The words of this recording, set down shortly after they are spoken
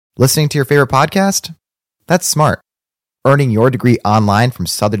Listening to your favorite podcast? That's smart. Earning your degree online from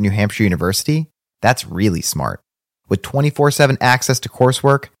Southern New Hampshire University? That's really smart. With 24/7 access to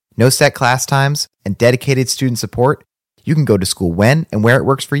coursework, no set class times, and dedicated student support, you can go to school when and where it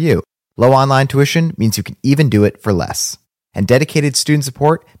works for you. Low online tuition means you can even do it for less. And dedicated student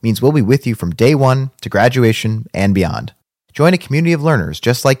support means we'll be with you from day one to graduation and beyond. Join a community of learners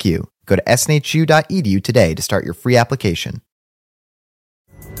just like you. Go to snhu.edu today to start your free application.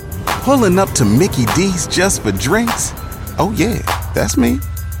 Pulling up to Mickey D's just for drinks? Oh yeah, that's me.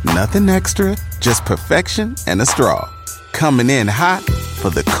 Nothing extra, just perfection and a straw. Coming in hot for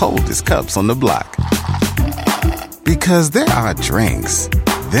the coldest cups on the block. Because there are drinks.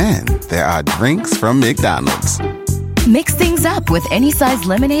 Then there are drinks from McDonald's. Mix things up with any size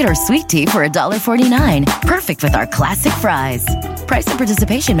lemonade or sweet tea for $1.49. Perfect with our classic fries. Price and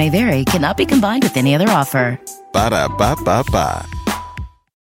participation may vary. Cannot be combined with any other offer. Ba-da-ba-ba-ba.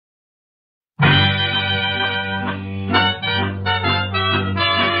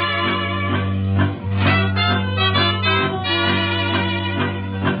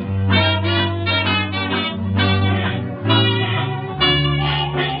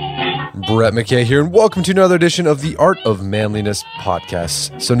 Brett McKay here, and welcome to another edition of the Art of Manliness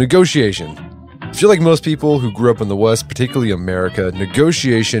podcast. So, negotiation. I feel like most people who grew up in the West, particularly America,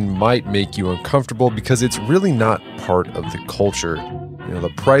 negotiation might make you uncomfortable because it's really not part of the culture. You know, the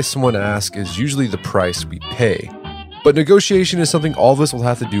price someone asks is usually the price we pay. But negotiation is something all of us will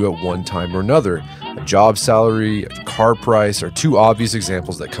have to do at one time or another. A job salary, a car price are two obvious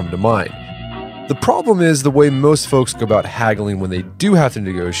examples that come to mind. The problem is the way most folks go about haggling when they do have to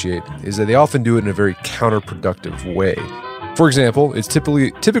negotiate is that they often do it in a very counterproductive way. For example, it's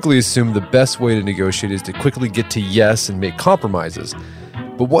typically assumed the best way to negotiate is to quickly get to yes and make compromises.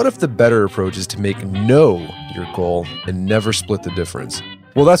 But what if the better approach is to make no your goal and never split the difference?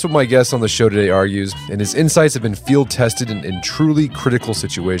 Well, that's what my guest on the show today argues, and his insights have been field-tested in truly critical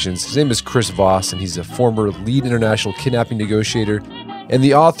situations. His name is Chris Voss, and he's a former lead international kidnapping negotiator and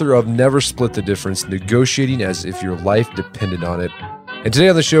the author of Never Split the Difference, Negotiating as If Your Life Depended on It. And today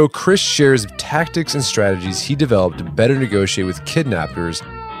on the show, Chris shares tactics and strategies he developed to better negotiate with kidnappers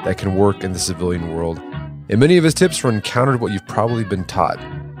that can work in the civilian world. And many of his tips run counter to what you've probably been taught.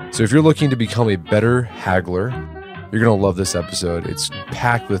 So if you're looking to become a better haggler, you're going to love this episode. It's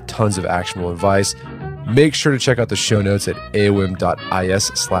packed with tons of actionable advice. Make sure to check out the show notes at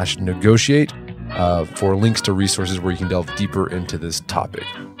aom.is/negotiate for links to resources where you can delve deeper into this topic.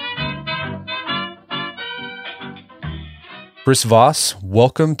 Chris Voss,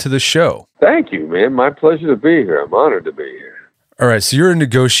 welcome to the show. Thank you, man. My pleasure to be here. I'm honored to be here. All right, so you're a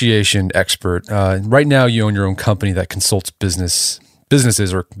negotiation expert. Right now, you own your own company that consults businesses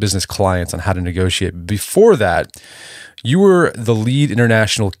or business clients on how to negotiate. Before that, you were the lead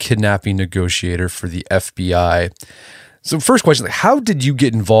international kidnapping negotiator for the FBI. So first question, how did you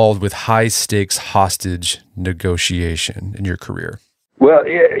get involved with high-stakes hostage negotiation in your career? Well,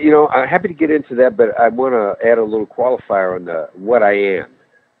 you know, I'm happy to get into that, but I want to add a little qualifier on what I am.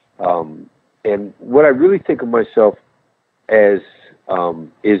 And what I really think of myself as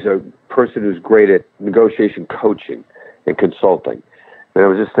is a person who's great at negotiation coaching and consulting. And I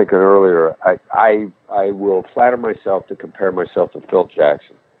was just thinking earlier, I will flatter myself to compare myself to Phil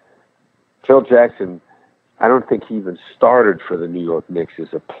Jackson. Phil Jackson, I don't think he even started for the New York Knicks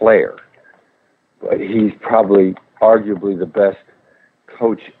as a player, but he's probably arguably the best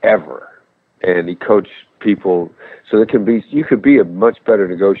coach ever. And he coached people, so you could be a much better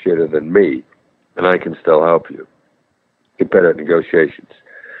negotiator than me, and I can still help you get better at negotiations.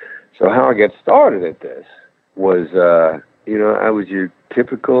 So how I got started at this was, I was your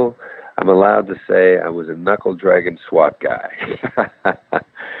typical, I'm allowed to say I was a knuckle-dragging SWAT guy.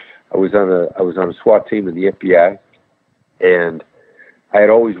 I was on a SWAT team in the FBI, and I had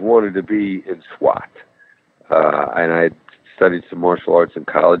always wanted to be in SWAT. And I had studied some martial arts in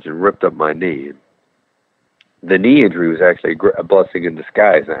college and ripped up my knee. The knee injury was actually a blessing in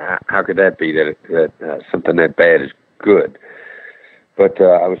disguise. How could that be that something that bad is good? But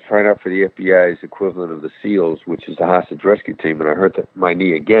I was trying out for the FBI's equivalent of the SEALs, which is the hostage rescue team, and I hurt my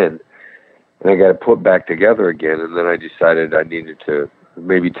knee again, and I got it put back together again. And then I decided I needed to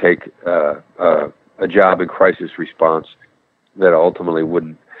maybe take a job in crisis response that ultimately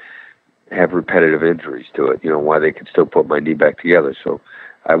wouldn't have repetitive injuries to it, while they could still put my knee back together. So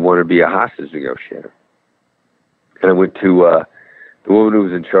I wanted to be a hostage negotiator. And I went to the woman who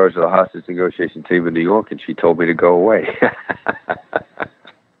was in charge of the hostage negotiation team in New York, and she told me to go away.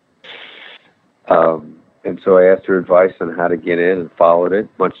 And so I asked her advice on how to get in and followed it,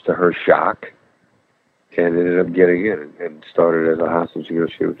 much to her shock. and ended up getting in and started as a hostage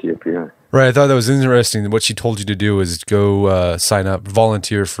negotiator with the FBI. Right. I thought that was interesting. What she told you to do is go sign up,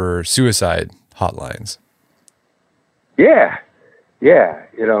 volunteer for suicide hotlines. Yeah.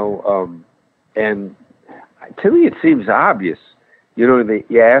 And to me, it seems obvious.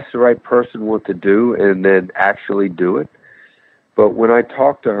 You ask the right person what to do and then actually do it. But when I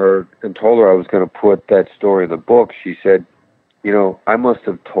talked to her and told her I was going to put that story in the book, she said, I must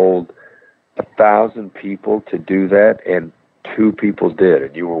have told 1,000 people to do that, and 2 people did,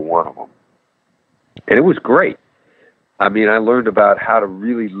 and you were one of them. And it was great. I mean, I learned about how to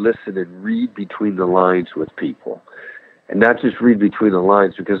really listen and read between the lines with people, and not just read between the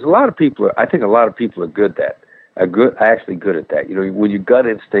lines, because I think a lot of people are good at that. When you gut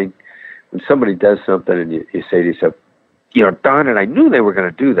instinct, when somebody does something and you say to yourself, darn it, I knew they were going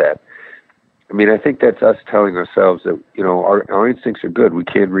to do that. I mean, I think that's us telling ourselves that, our instincts are good. We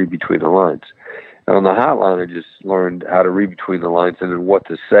can read between the lines. And on the hotline, I just learned how to read between the lines and then what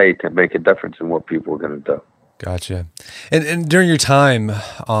to say to make a difference in what people are going to do. Gotcha. And during your time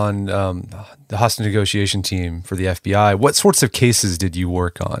on the hostage negotiation team for the FBI, what sorts of cases did you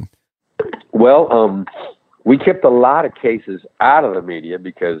work on? Well, we kept a lot of cases out of the media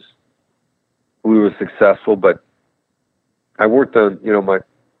because we were successful, but I worked on,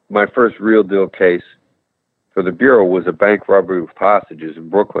 my first real deal case for the Bureau was a bank robbery with hostages in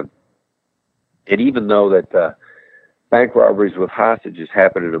Brooklyn. And even though that bank robberies with hostages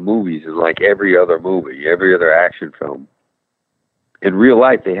happen in the movies and like every other movie, every other action film, in real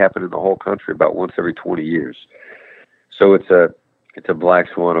life they happen in the whole country about once every 20 years. So it's a black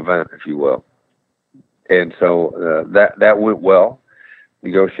swan event, if you will. And so that went well.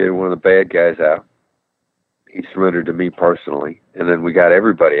 Negotiated one of the bad guys out. He surrendered to me personally, and then we got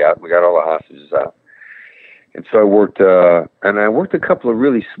everybody out. We got all the hostages out, and so I worked. I worked a couple of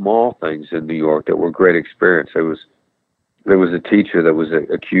really small things in New York that were great experience. There was a teacher that was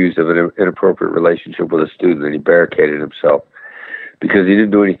accused of an inappropriate relationship with a student, and he barricaded himself because he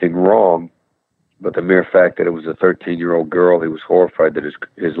didn't do anything wrong, but the mere fact that it was a 13-year-old girl, he was horrified that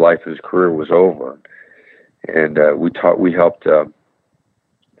his life and his career was over, and we helped.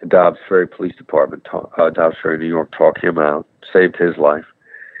 Dobbs Ferry Police Department, Dobbs Ferry, New York, talked him out, saved his life.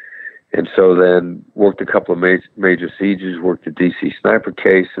 And so then worked a couple of major sieges, worked the D.C. sniper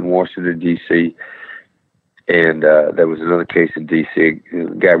case in Washington, D.C., and there was another case in D.C.,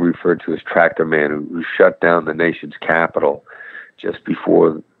 a guy referred to as Tractor Man, who shut down the nation's capital just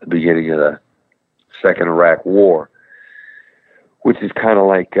before the beginning of the Second Iraq War, which is kind of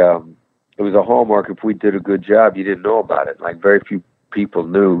like, it was a hallmark. If we did a good job, you didn't know about it. Like very few people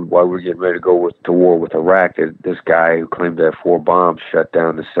knew while we were getting ready to go to war with Iraq that this guy who claimed to have 4 bombs shut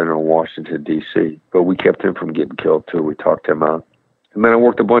down the center of Washington, D.C. But we kept him from getting killed, too. We talked him out. And then I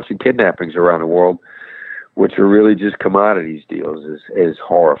worked a bunch of kidnappings around the world, which are really just commodities deals, as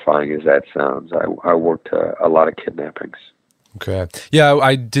horrifying as that sounds. I worked a lot of kidnappings. Okay. Yeah,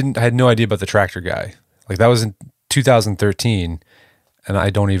 I had no idea about the tractor guy. Like that was in 2013, and I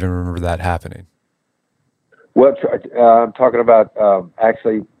don't even remember that happening. Well, I'm talking about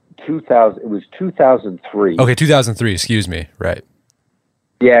actually 2000. It was 2003. Okay, 2003. Excuse me. Right.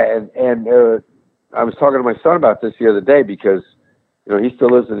 Yeah, and I was talking to my son about this the other day because he still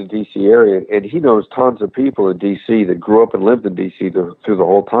lives in the D.C. area, and he knows tons of people in D.C. that grew up and lived in D.C. through the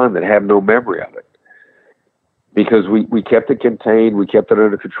whole time that have no memory of it because we kept it contained, we kept it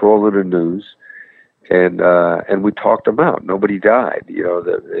under control in the news. And we talked them out. Nobody died.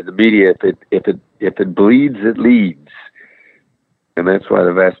 The media, if it bleeds, it leads, and that's why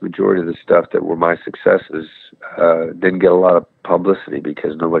the vast majority of the stuff that were my successes didn't get a lot of publicity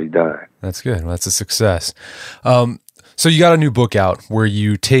because nobody died. That's good. Well, that's a success. So you got a new book out where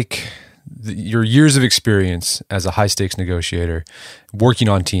you take your years of experience as a high-stakes negotiator, working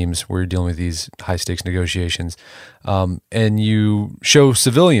on teams where you're dealing with these high-stakes negotiations, and you show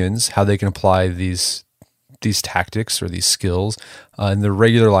civilians how they can apply these tactics or these skills in their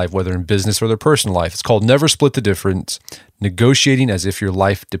regular life, whether in business or their personal life. It's called Never Split the Difference, Negotiating as if your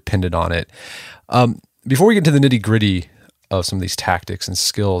life depended on it. Before we get into the nitty-gritty of some of these tactics and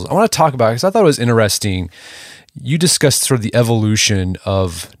skills, I want to talk about, because I thought it was interesting, you discussed sort of the evolution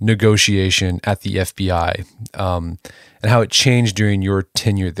of negotiation at the FBI and how it changed during your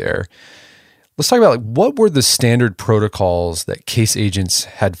tenure there. Let's talk about what were the standard protocols that case agents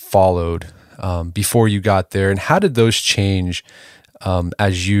had followed before you got there, and how did those change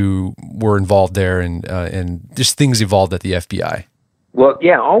as you were involved there and just things evolved at the FBI? Well,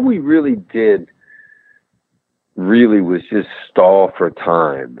 yeah, all we really did was just stall for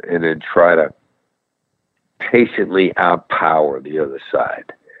time and then try to patiently outpower the other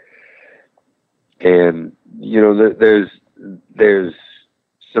side. And, there's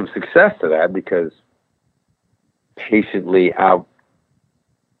some success to that because patiently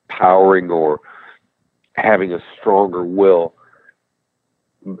outpowering or having a stronger will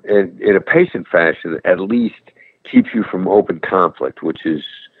in a patient fashion at least keeps you from open conflict, which is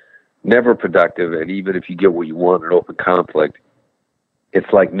never productive. And even if you get what you want in open conflict,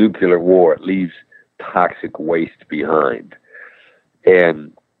 it's like nuclear war. It leaves toxic waste behind.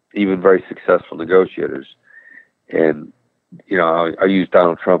 And even very successful negotiators. And, I use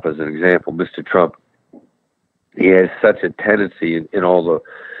Donald Trump as an example. Mr. Trump, he has such a tendency in all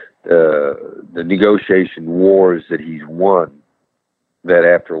the negotiation wars that he's won that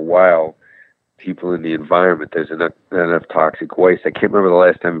after a while, people in the environment, there's enough toxic waste. I can't remember the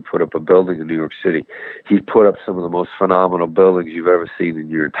last time he put up a building in New York City. He's put up some of the most phenomenal buildings you've ever seen in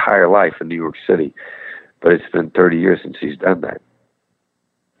your entire life in New York City. But it's been 30 years since he's done that.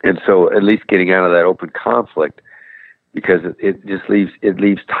 And so at least getting out of that open conflict, because it just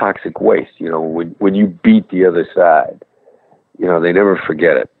leaves toxic waste. When you beat the other side, they never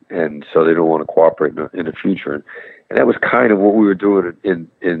forget it. And so they don't want to cooperate in the future. And that was kind of what we were doing in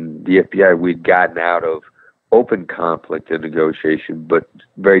the FBI. We'd gotten out of open conflict and negotiation, but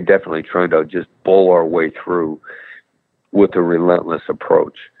very definitely trying to just bull our way through with a relentless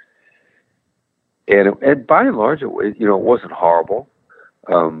approach. And by and large, it wasn't horrible.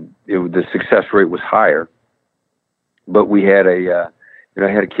 The success rate was higher, but we had I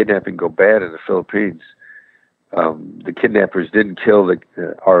had a kidnapping go bad in the Philippines. The kidnappers didn't kill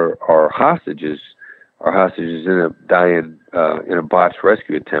our hostages. Our hostages ended up dying in a botched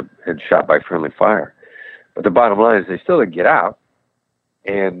rescue attempt and shot by friendly fire. But the bottom line is they still didn't get out.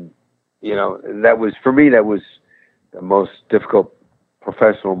 And, that was the most difficult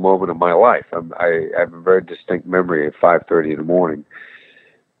professional moment of my life. I have a very distinct memory at 5:30 in the morning,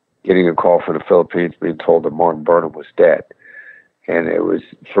 getting a call from the Philippines being told that Martin Burnham was dead. And it was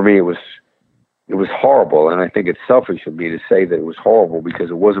horrible. And I think it's selfish of me to say that it was horrible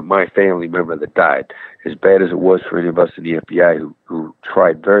because it wasn't my family member that died, as bad as it was for any of us in the FBI who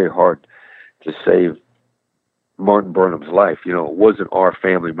tried very hard to save Martin Burnham's life. It wasn't our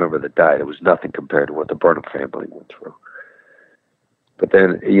family member that died. It was nothing compared to what the Burnham family went through. But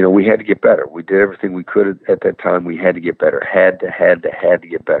then, we had to get better. We did everything we could at that time. We had to get better. Had to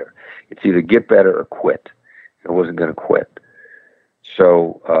get better. It's either get better or quit. I wasn't going to quit.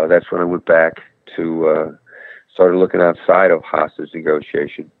 So that's when I went back to started looking outside of hostage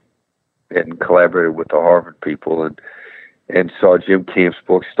negotiation and collaborated with the Harvard people and saw Jim Camp's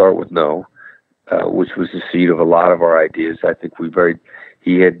book, Start With No, which was the seed of a lot of our ideas. I think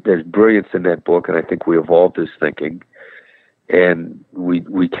there's brilliance in that book, and I think we evolved his thinking. And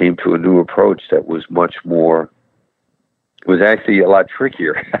we came to a new approach that was much more, was actually a lot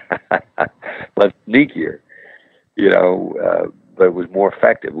trickier, less sneakier, but it was more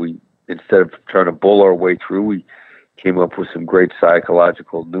effective. Instead of trying to bull our way through, we came up with some great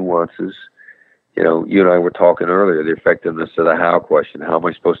psychological nuances. You and I were talking earlier, the effectiveness of the how question. How am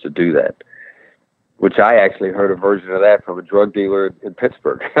I supposed to do that? Which I actually heard a version of that from a drug dealer in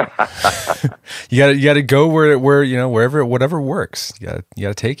Pittsburgh. You got to go wherever whatever works. You got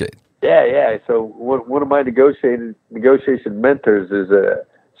to take it. Yeah. So one of my negotiation mentors is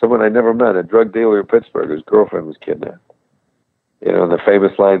someone I never met, a drug dealer in Pittsburgh. His girlfriend was kidnapped. The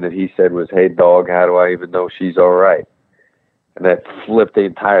famous line that he said was, "Hey dog, how do I even know she's all right?" And that flipped the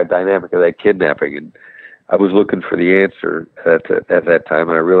entire dynamic of that kidnapping. And I was looking for the answer at that time,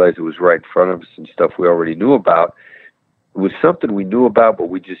 and I realized it was right in front of us and stuff we already knew about. It was something we knew about, but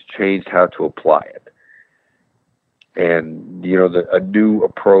we just changed how to apply it. And, a new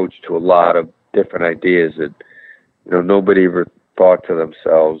approach to a lot of different ideas that, nobody ever thought to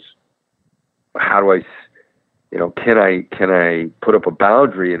themselves, how do I, can I put up a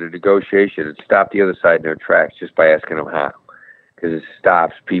boundary in a negotiation and stop the other side in their tracks just by asking them how? Because it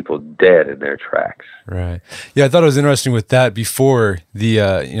stops people dead in their tracks. Right. Yeah, I thought it was interesting with that before the,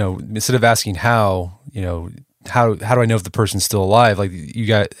 instead of asking how do I know if the person's still alive? Like you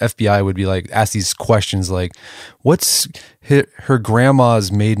got FBI would be like, ask these questions like, what's her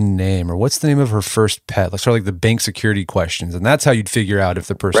grandma's maiden name? Or what's the name of her first pet? Like sort of like the bank security questions. And that's how you'd figure out if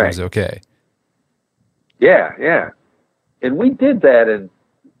the person was okay. Yeah. And we did that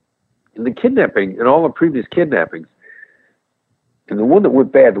in the kidnapping, in all the previous kidnappings. And the one that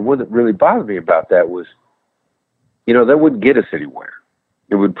went bad, the one that really bothered me about that was, that wouldn't get us anywhere.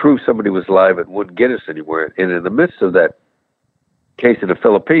 It would prove somebody was alive and wouldn't get us anywhere. And in the midst of that case in the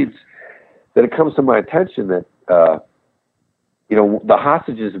Philippines, then it comes to my attention that, the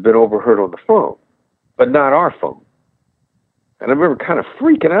hostages have been overheard on the phone, but not our phone. And I remember kind of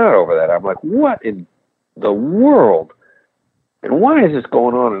freaking out over that. I'm like, what in the world? And why is this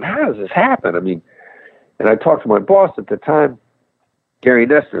going on? And how does this happen? I mean, and I talked to my boss at the time, Gary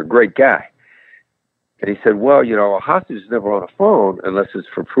Nestor, a great guy. And he said, well, you know, a hostage is never on a phone unless it's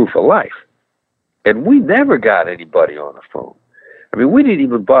for proof of life. And we never got anybody on the phone. I mean, we didn't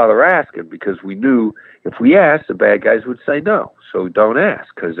even bother asking because we knew if we asked, the bad guys would say no. So don't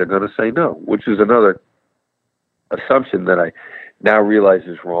ask because they're going to say no, which is another assumption that I now realize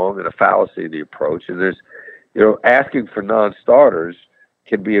is wrong and a fallacy of the approach. And there's, you know, asking for non-starters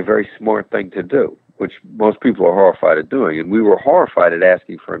can be a very smart thing to do, which most people are horrified at doing. And we were horrified at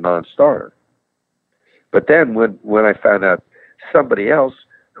asking for a non-starter. But then when I found out somebody else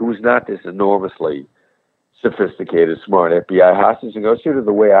who was not this enormously sophisticated, smart FBI hostage negotiator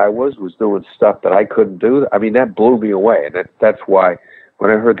the way I was doing stuff that I couldn't do, I mean, that blew me away. And that's why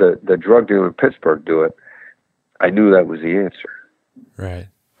when I heard the drug dealer in Pittsburgh do it, I knew that was the answer. Right.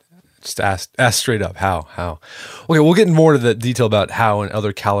 Just ask straight up, how? Okay, we'll get more to the detail about how and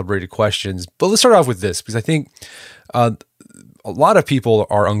other calibrated questions, but let's start off with this, because I think a lot of people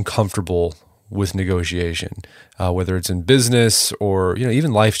are uncomfortable with negotiation, whether it's in business or, you know,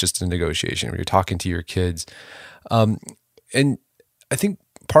 even life's just a negotiation where you're talking to your kids. And I think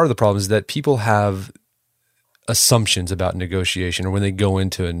part of the problem is that people have assumptions about negotiation, or when they go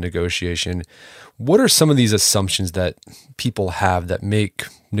into a negotiation. What are some of these assumptions that people have that make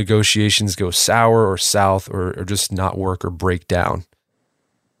negotiations go sour or south or just not work or break down?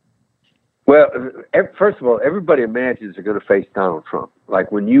 Well, first of all, everybody imagines they're going to face Donald Trump.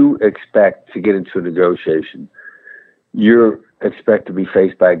 Like when you expect to get into a negotiation, you expect to be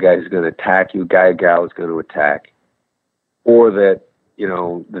faced by a guy who's going to attack you, a guy or gal is going to attack, or that, you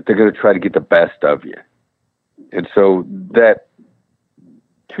know, that they're going to try to get the best of you. And so that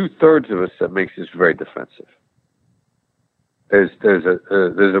 2/3 of us that makes us very defensive. There's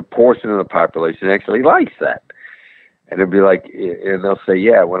a portion of the population that actually likes that. And it'd be like, and they'll say,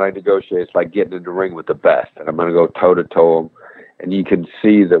 yeah, when I negotiate, it's like getting in the ring with the best. And I'm going to go toe to toe them. And you can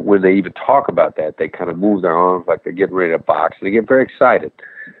see that when they even talk about that, they kind of move their arms like they're getting ready to box, and they get very excited.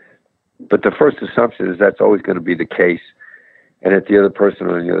 But the first assumption is that's always going to be the case. And that the other person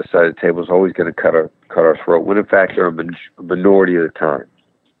on the other side of the table is always going to cut our throat, when in fact they're a minority of the time.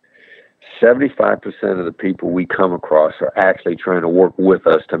 75% of the people we come across are actually trying to work with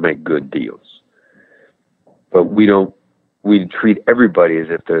us to make good deals. But we treat everybody as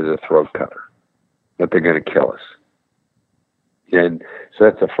if they're the throat cutter, that they're going to kill us. And so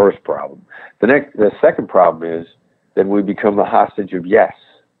that's the first problem. The second problem is then we become the hostage of yes.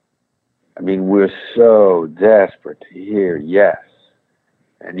 I mean, we're so desperate to hear yes.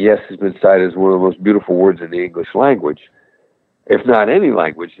 And yes has been cited as one of the most beautiful words in the English language, if not any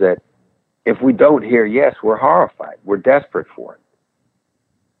language, that if we don't hear yes, we're horrified. We're desperate for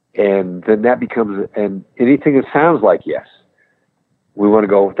it. And then that becomes, and anything that sounds like yes, we want to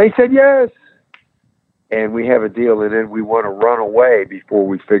go, they said yes. And we have a deal, and then we want to run away before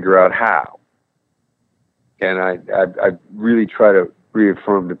we figure out how. And I really try to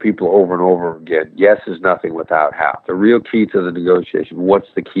reaffirm to people over and over again, yes is nothing without how. The real key to the negotiation, what's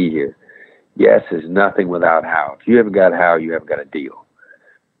the key here? Yes is nothing without how. If you haven't got how, you haven't got a deal.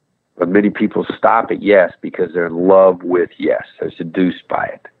 But many people stop at yes because they're in love with yes. They're seduced by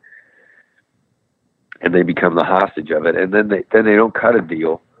it. And they become the hostage of it. And then they don't cut a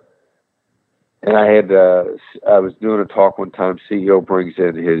deal. And I was doing a talk one time, CEO brings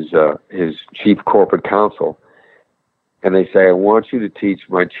in his chief corporate counsel, and they say, I want you to teach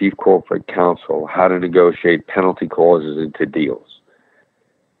my chief corporate counsel how to negotiate penalty clauses into deals.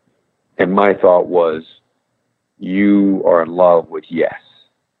 And my thought was, you are in love with yes.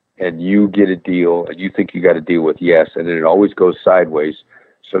 And you get a deal, and you think you got to deal with yes, and then it always goes sideways.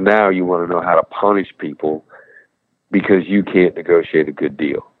 So now you want to know how to punish people because you can't negotiate a good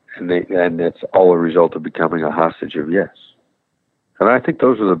deal. And that's all a result of becoming a hostage of yes. And I think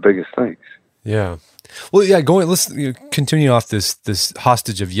those are the biggest things. Yeah. Well, yeah, let's continue off this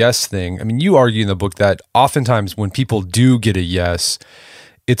hostage of yes thing. I mean, you argue in the book that oftentimes when people do get a yes,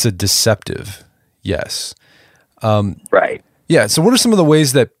 it's a deceptive yes. Right. Yeah. So what are some of the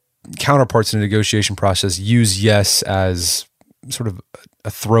ways that counterparts in the negotiation process use yes as sort of a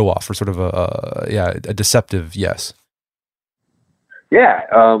throw off, or sort of a deceptive yes? Yeah.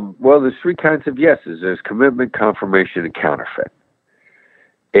 Well, there's three kinds of yeses. There's commitment, confirmation, and counterfeit.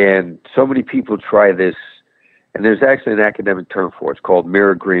 And so many people try this, and there's actually an academic term for it. It's called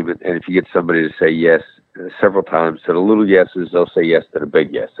mirror agreement. And if you get somebody to say yes several times to the little yeses, they'll say yes to the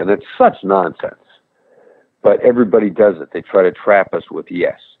big yes. And it's such nonsense. But everybody does it. They try to trap us with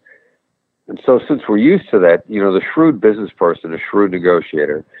yes. And so since we're used to that, the shrewd business person, the shrewd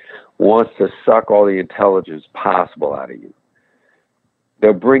negotiator, wants to suck all the intelligence possible out of you.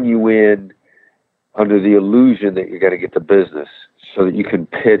 They'll bring you in under the illusion that you're going to get the business so that you can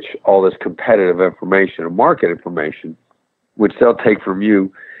pitch all this competitive information and market information, which they'll take from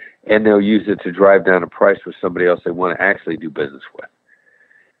you, and they'll use it to drive down a price with somebody else they want to actually do business with.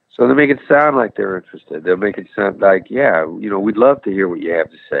 So they make it sound like they're interested. They'll make it sound like, yeah, we'd love to hear what you have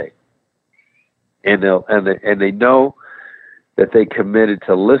to say. And they know that they committed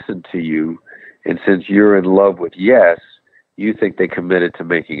to listen to you, and since you're in love with yes, you think they committed to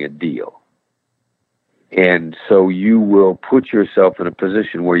making a deal. And so you will put yourself in a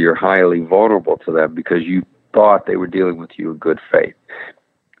position where you're highly vulnerable to them because you thought they were dealing with you in good faith.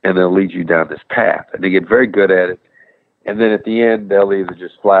 And they'll lead you down this path. And they get very good at it. And then at the end, they'll either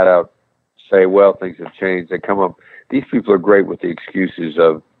just flat out say, well, things have changed. They come up. These people are great with the excuses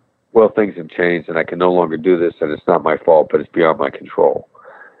of, well, things have changed and I can no longer do this and it's not my fault, but it's beyond my control.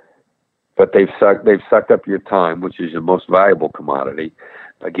 But they've sucked up your time, which is your most valuable commodity,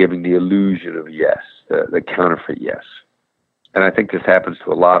 by giving the illusion of yes, the counterfeit yes. And I think this happens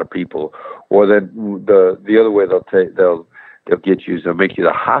to a lot of people. Or then the other way they'll get you is they'll make you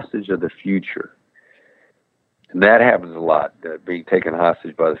the hostage of the future. And that happens a lot, being taken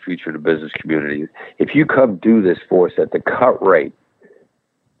hostage by the future in the business community. If you come do this for us at the cut rate,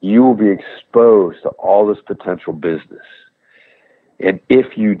 you will be exposed to all this potential business. And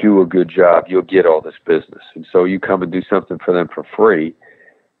if you do a good job, you'll get all this business. And so you come and do something for them for free.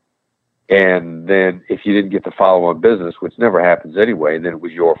 And then if you didn't get the follow-on business, which never happens anyway, then it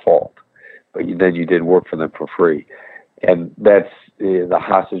was your fault. But then you did work for them for free. And that's the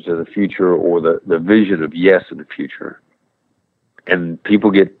hostage of the future, or the vision of yes in the future. And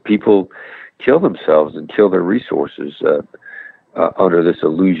people kill themselves and kill their resources under this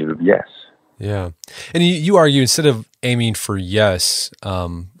illusion of yes. Yeah. And you argue, instead of aiming for yes,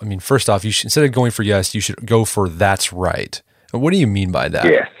 first off, instead of going for yes, you should go for that's right. And what do you mean by that?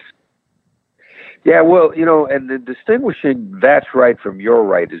 Yes. Yeah, well, and the distinguishing that's right from your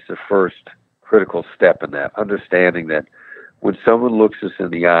right is the first critical step in that, understanding that when someone looks us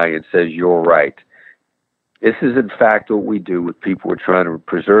in the eye and says, you're right, this is in fact what we do with people we're trying to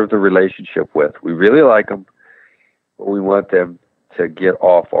preserve the relationship with. We really like them, but we want them to get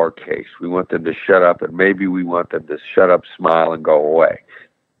off our case. We want them to shut up, and maybe we want them to shut up, smile, and go away.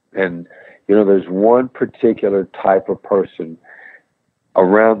 And, there's one particular type of person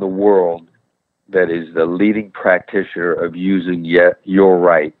around the world that is the leading practitioner of using you're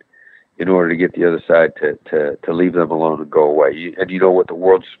right in order to get the other side to leave them alone and go away. And you know what the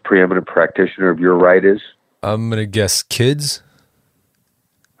world's preeminent practitioner of you're right is? I'm going to guess kids?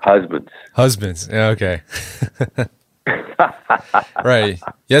 Husbands. Yeah, okay. Right.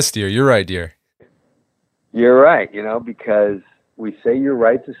 Yes, dear. You're right, dear. You're right, because we say you're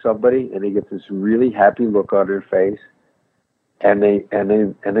right to somebody and they get this really happy look on their face, and they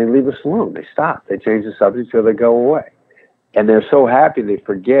leave us alone. They stop. They change the subject or they go away. And they're so happy they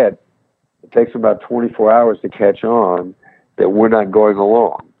forget. It takes them about 24 hours to catch on that we're not going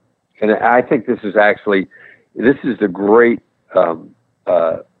along. And I think this is the great,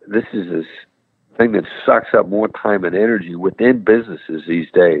 this is this thing that sucks up more time and energy within businesses these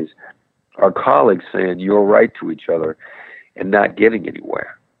days. Our colleagues saying you're right to each other and not getting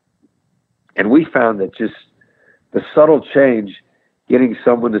anywhere. And we found that just the subtle change, getting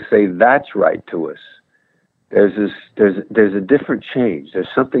someone to say that's right to us, there's a different change. There's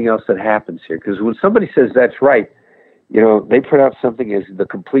something else that happens here. Because when somebody says that's right, they pronounce something as the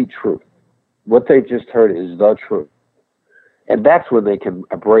complete truth. What they just heard is the truth. And that's when they can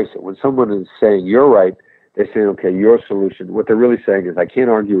embrace it. When someone is saying you're right, they're saying, okay, your solution. What they're really saying is, I can't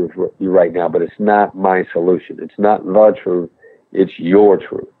argue with you right now, but it's not my solution. It's not the truth. It's your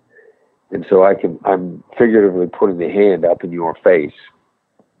truth. And so I'm figuratively putting the hand up in your face,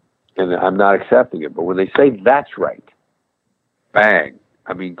 and I'm not accepting it. But when they say that's right, bang,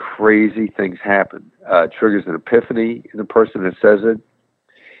 crazy things happen. Triggers an epiphany in the person that says it.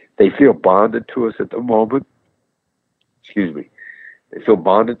 They feel bonded to us at the moment. They feel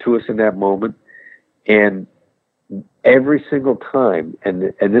bonded to us in that moment. And every single time, and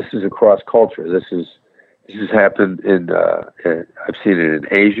this is across culture, this has happened I've seen it in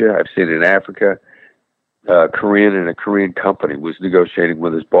Asia, I've seen it in Africa. A Korean company was negotiating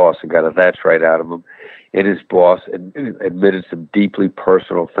with his boss and got a that's right out of him. And his boss admitted some deeply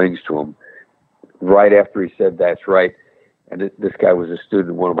personal things to him right after he said that's right. And this guy was a student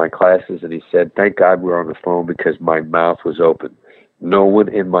in one of my classes, and he said, thank God we're on the phone because my mouth was open. No one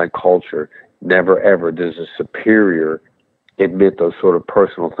in my culture never ever does a superior admit those sort of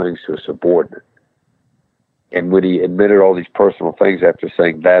personal things to a subordinate. And when he admitted all these personal things after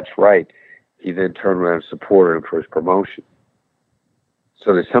saying, that's right, he then turned around and supported him for his promotion.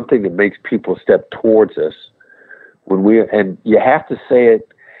 So there's something that makes people step towards us and you have to say it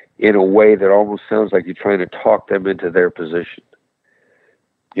in a way that almost sounds like you're trying to talk them into their position.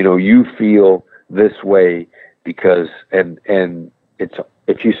 You know, you feel this way because, and it's,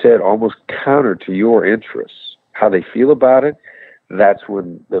 if you said almost counter to your interests, how they feel about it, that's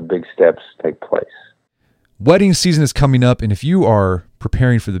when the big steps take place. Wedding season is coming up, and if you are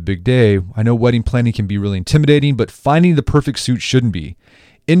preparing for the big day, I know wedding planning can be really intimidating, but finding the perfect suit shouldn't be.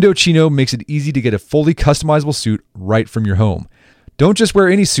 Indochino makes it easy to get a fully customizable suit right from your home. Don't just wear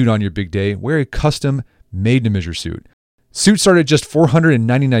any suit on your big day, wear a custom made-to-measure suit. Suits start at just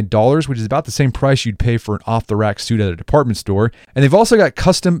 $499, which is about the same price you'd pay for an off-the-rack suit at a department store, and they've also got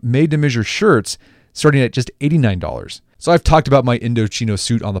custom made-to-measure shirts starting at just $89. So I've talked about my Indochino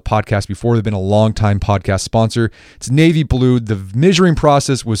suit on the podcast before. They've been a long-time podcast sponsor. It's navy blue. The measuring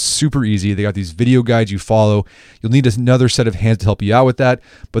process was super easy. They got these video guides you follow. You'll need another set of hands to help you out with that.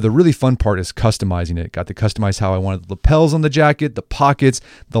 But the really fun part is customizing it. Got to customize how I wanted the lapels on the jacket, the pockets,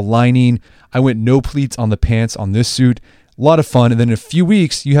 the lining. I went no pleats on the pants on this suit. A lot of fun. And then in a few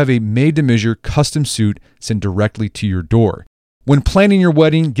weeks, you have a made-to-measure custom suit sent directly to your door. When planning your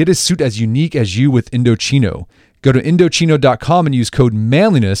wedding, get a suit as unique as you with Indochino. Go to Indochino.com and use code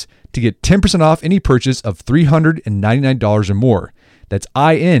manliness to get 10% off any purchase of $399 or more. That's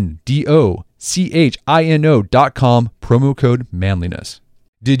INDOCHINO.com, promo code manliness.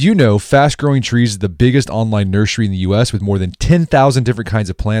 Did you know Fast Growing Trees is the biggest online nursery in the U.S. with more than 10,000 different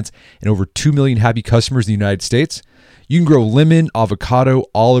kinds of plants and over 2 million happy customers in the United States? You can grow lemon, avocado,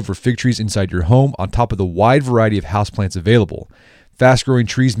 olive, or fig trees inside your home on top of the wide variety of houseplants available. Fast Growing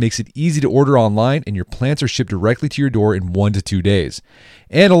Trees makes it easy to order online, and your plants are shipped directly to your door in 1 to 2 days.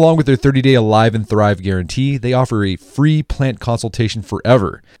 And along with their 30-day Alive and Thrive guarantee, they offer a free plant consultation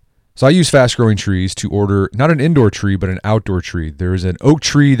forever. So I use Fast Growing Trees to order not an indoor tree, but an outdoor tree. There is an oak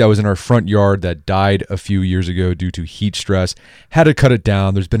tree that was in our front yard that died a few years ago due to heat stress. Had to cut it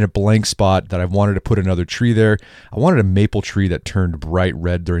down. There's been a blank spot that I wanted to put another tree there. I wanted a maple tree that turned bright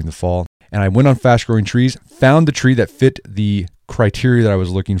red during the fall. And I went on Fast Growing Trees, found the tree that fit the criteria that I was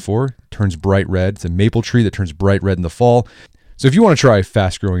looking for. Turns bright red. It's a maple tree that turns bright red in the fall. So if you want to try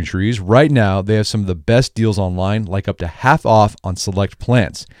Fast Growing Trees, right now they have some of the best deals online, like up to half off on select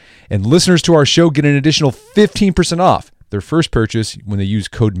plants. And listeners to our show get an additional 15% off their first purchase when they use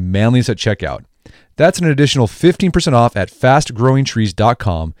code manliness at checkout. That's an additional 15% off at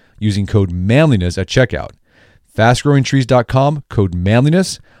fastgrowingtrees.com using code manliness at checkout. Fastgrowingtrees.com, code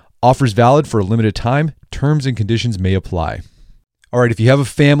manliness. Offers valid for a limited time. Terms and conditions may apply. All right, if you have a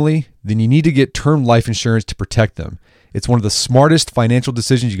family, then you need to get term life insurance to protect them. It's one of the smartest financial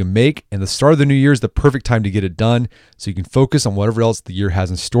decisions you can make, and the start of the new year is the perfect time to get it done so you can focus on whatever else the year has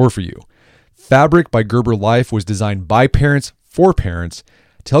in store for you. Fabric by Gerber Life was designed by parents for parents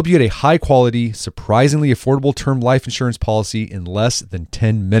to help you get a high-quality, surprisingly affordable term life insurance policy in less than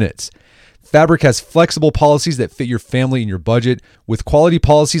 10 minutes. Fabric has flexible policies that fit your family and your budget, with quality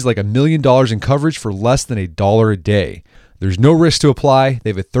policies like $1 million in coverage for less than $1 a day. There's no risk to apply. They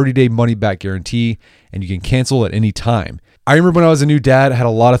have a 30-day money-back guarantee, and you can cancel at any time. I remember when I was a new dad, I had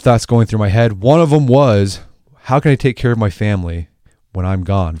a lot of thoughts going through my head. One of them was, how can I take care of my family when I'm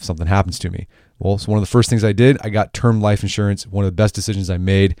gone if something happens to me? Well, so one of the first things I did, I got term life insurance, one of the best decisions I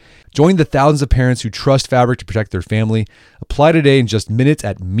made. Join the thousands of parents who trust Fabric to protect their family. Apply today in just minutes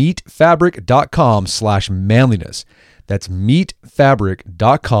at meetfabric.com/manliness. That's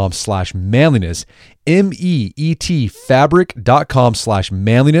meetfabric.com/manliness. MEET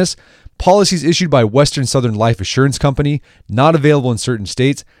fabric.com/manliness. Policies issued by Western Southern Life Assurance Company, not available in certain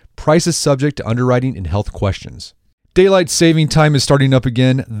states. Prices subject to underwriting and health questions. Daylight saving time is starting up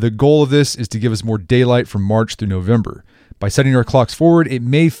again. The goal of this is to give us more daylight from March through November. By setting our clocks forward, it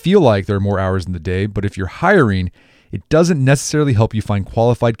may feel like there are more hours in the day, but if you're hiring, it doesn't necessarily help you find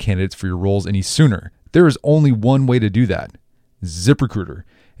qualified candidates for your roles any sooner. There is only one way to do that: ZipRecruiter.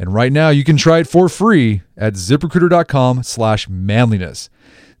 And right now you can try it for free at ZipRecruiter.com/manliness.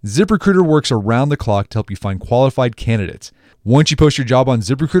 ZipRecruiter works around the clock to help you find qualified candidates. Once you post your job on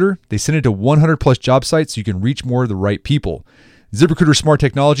ZipRecruiter, they send it to 100 plus job sites so you can reach more of the right people. ZipRecruiter's smart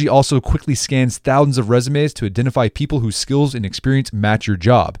technology also quickly scans thousands of resumes to identify people whose skills and experience match your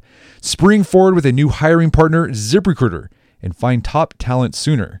job. Spring forward with a new hiring partner, ZipRecruiter, and find top talent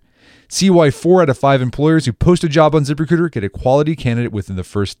sooner. See why 4 out of 5 employers who post a job on ZipRecruiter get a quality candidate within the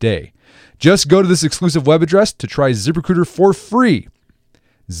first day. Just go to this exclusive web address to try ZipRecruiter for free.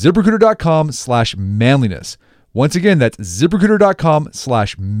 ZipRecruiter.com/manliness. Once again, that's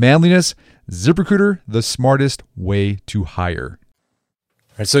ZipRecruiter.com/manliness. ZipRecruiter, the smartest way to hire.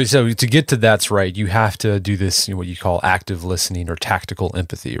 All right, so to get to that's right, you have to do this, what you call active listening or tactical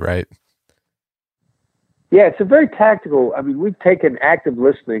empathy, right? Yeah, it's a very tactical. I mean, we've taken active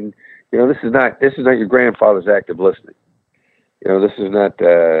listening. This is not your grandfather's active listening. This is not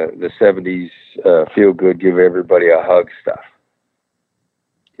the 70s feel good, give everybody a hug stuff.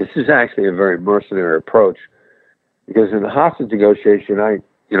 This is actually a very mercenary approach, because in the hostage negotiation, I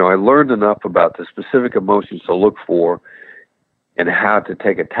learned enough about the specific emotions to look for and how to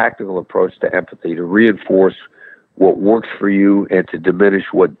take a tactical approach to empathy to reinforce what works for you and to diminish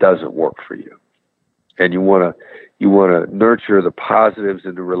what doesn't work for you. And you want to nurture the positives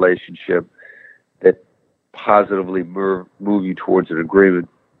in the relationship that positively move you towards an agreement,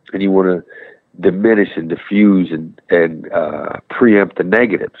 and you want to diminish and diffuse and preempt the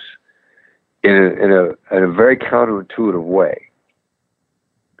negatives in a very counterintuitive way.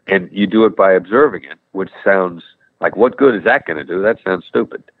 And you do it by observing it, which sounds like, what good is that going to do? That sounds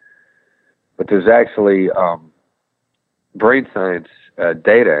stupid. But there's actually brain science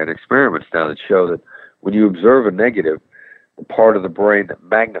data and experiments now that show that when you observe a negative, the part of the brain that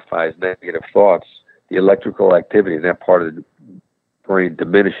magnifies negative thoughts, the electrical activity in that part of the brain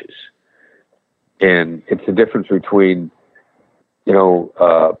diminishes. And it's the difference between,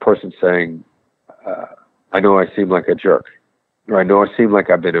 a person saying, I know I seem like a jerk, or I know I seem like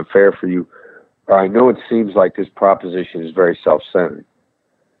I've been unfair for you, or I know it seems like this proposition is very self-centered,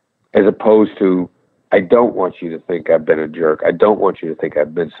 as opposed to, I don't want you to think I've been a jerk. I don't want you to think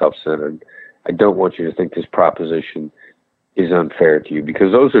I've been self-centered. I don't want you to think this proposition is unfair to you,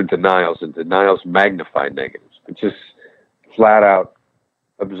 because those are denials, and denials magnify negatives. But just flat out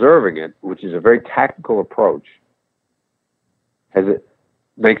observing it, which is a very tactical approach,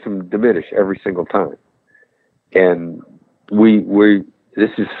 makes them diminish every single time. And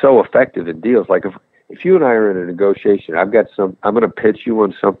this is so effective in deals. Like if you and I are in a negotiation, I'm going to pitch you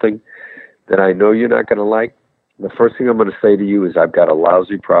on something that I know you're not going to like. The first thing I'm going to say to you is, I've got a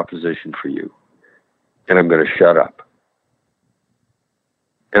lousy proposition for you, and I'm going to shut up.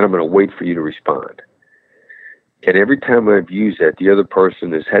 And I'm going to wait for you to respond. And every time I've used that, the other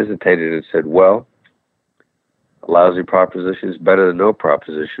person has hesitated and said, well, a lousy proposition is better than no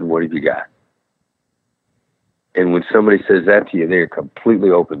proposition. What have you got? And when somebody says that to you, they're completely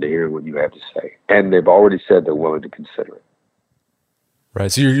open to hearing what you have to say. And they've already said they're willing to consider it.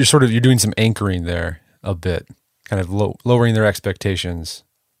 Right. So you're doing some anchoring there a bit, kind of lowering their expectations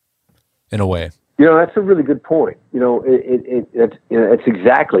in a way. That's a really good point. It's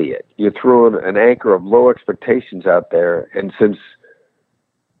exactly it. You're throwing an anchor of low expectations out there, and since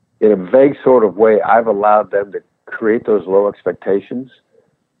in a vague sort of way, I've allowed them to create those low expectations,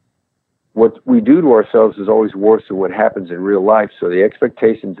 what we do to ourselves is always worse than what happens in real life. So the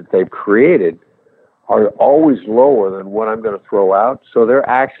expectations that they've created are always lower than what I'm going to throw out. So they're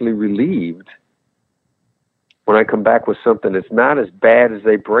actually relieved when I come back with something that's not as bad as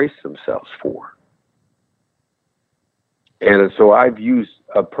they brace themselves for. And so I've used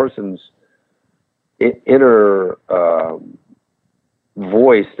a person's inner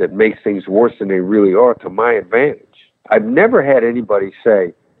voice that makes things worse than they really are to my advantage. I've never had anybody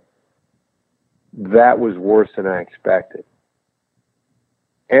say, that was worse than I expected.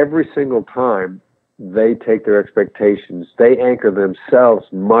 Every single time they take their expectations, they anchor themselves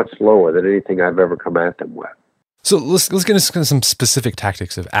much lower than anything I've ever come at them with. So let's get into some specific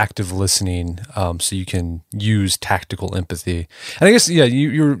tactics of active listening, so you can use tactical empathy. And I guess,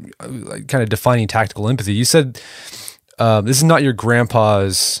 you're kind of defining tactical empathy. You said this is not your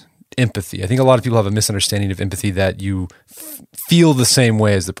grandpa's empathy. I think a lot of people have a misunderstanding of empathy, that you feel the same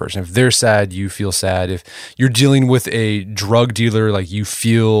way as the person. If they're sad, you feel sad. If you're dealing with a drug dealer, like, you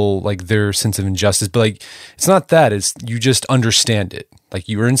feel like their sense of injustice. But like, it's not that. It's you just understand it. Like,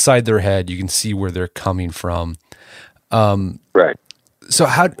 you're inside their head. You can see where they're coming from. Right. So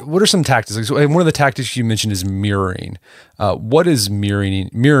what are some tactics? So one of the tactics you mentioned is mirroring. What is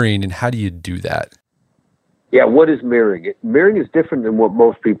mirroring, and how do you do that? Yeah, what is mirroring? Mirroring is different than what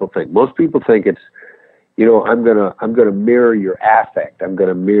most people think. Most people think it's, I'm gonna mirror your affect. I'm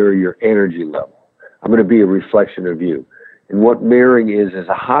gonna mirror your energy level. I'm gonna be a reflection of you. And what mirroring is, as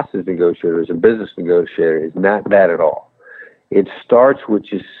a hostage negotiator, as a business negotiator, is not that at all. It starts with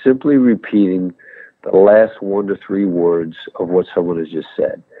just simply repeating the last 1 to 3 words of what someone has just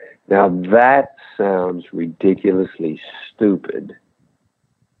said. Now, that sounds ridiculously stupid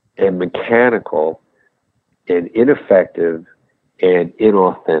and mechanical and ineffective and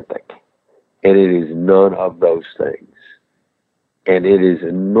inauthentic. And it is none of those things. And it is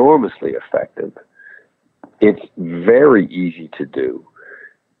enormously effective it's very easy to do.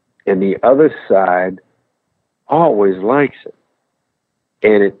 And the other side always likes it.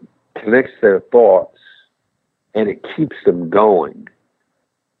 And it connects their thoughts and it keeps them going.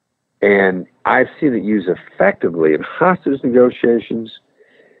 And I've seen it used effectively in hostage negotiations.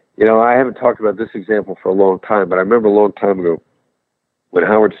 You know, I haven't talked about this example for a long time, but I remember a long time ago when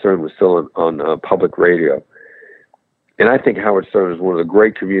Howard Stern was still on public radio. And I think Howard Stern is one of the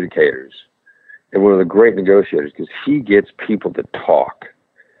great communicators and one of the great negotiators because he gets people to talk.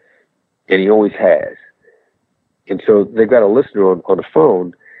 And he always has. And so they've got a listener on the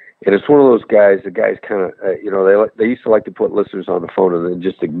phone, and it's one of those guys, the guys kind of, they used to like to put listeners on the phone and then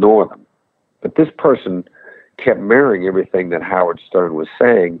just ignore them. But this person kept mirroring everything that Howard Stern was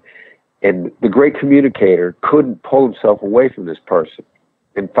saying, and the great communicator couldn't pull himself away from this person.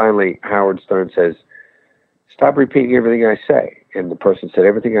 And finally, Howard Stern says, "Stop repeating everything I say." And the person said,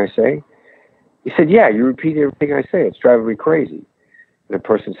 "Everything I say?" He said, "Yeah, you repeat everything I say. It's driving me crazy." And the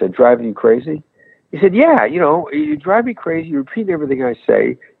person said, "Driving you crazy?" He said, "Yeah, you drive me crazy. You repeat everything I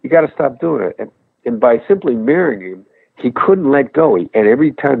say. You got to stop doing it." And by simply mirroring him, he couldn't let go. And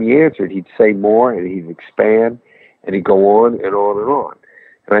every time he answered, he'd say more and he'd expand and he'd go on and on and on.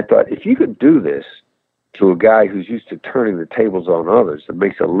 And I thought, if you could do this to a guy who's used to turning the tables on others and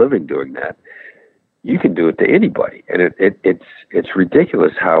makes a living doing that, you can do it to anybody. And it's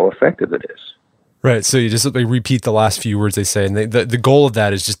ridiculous how effective it is. Right. So you just repeat the last few words they say, and the goal of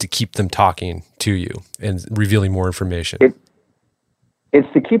that is just to keep them talking to you and revealing more information.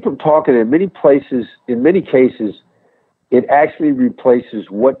 It's to keep them talking. In many cases, it actually replaces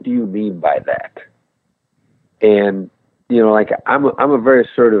 "what do you mean by that?" And like I'm a very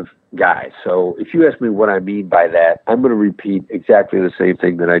assertive guy. So if you ask me what I mean by that, I'm going to repeat exactly the same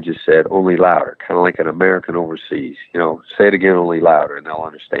thing that I just said, only louder, kind of like an American overseas. Say it again, only louder, and they'll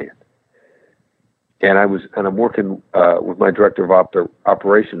understand. And I'm working with my director of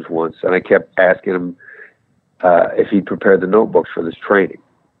operations once, and I kept asking him if he'd prepared the notebooks for this training.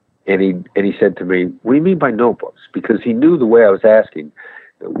 And he said to me, "What do you mean by notebooks?" Because he knew the way I was asking,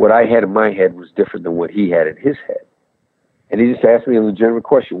 what I had in my head was different than what he had in his head. And he just asked me a legitimate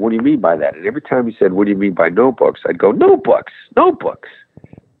question, "What do you mean by that?" And every time he said, "What do you mean by notebooks?" I'd go, "Notebooks, notebooks."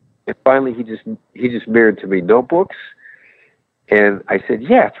 And finally he just mirrored to me, "Notebooks?" And I said,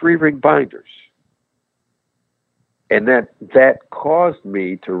 "Yeah, 3-ring binders." And that caused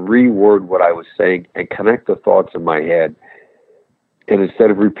me to reword what I was saying and connect the thoughts in my head. And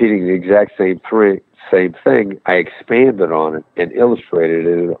instead of repeating the exact same thing, I expanded on it and illustrated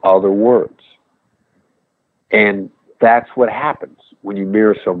it in other words. And that's what happens when you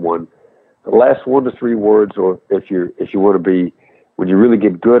mirror someone. The last 1 to 3 words, or if you want to be, when you really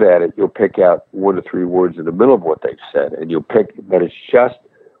get good at it, you'll pick out 1 to 3 words in the middle of what they've said, and you'll pick. But it's just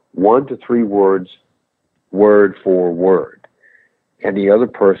 1 to 3 words, word for word, and the other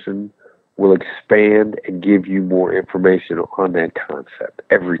person will expand and give you more information on that concept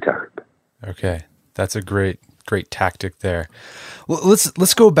every time. Okay, that's a great tactic there. Well,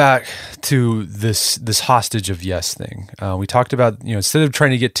 let's go back to this hostage of yes thing. We talked about instead of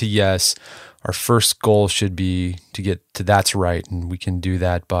trying to get to yes, our first goal should be to get to that's right, and we can do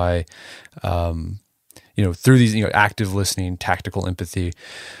that by through these active listening, tactical empathy.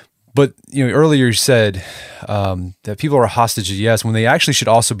 But earlier you said that people are hostage to yes when they actually should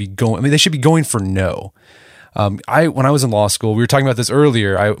also be going. I mean, they should be going for no. When I was in law school, we were talking about this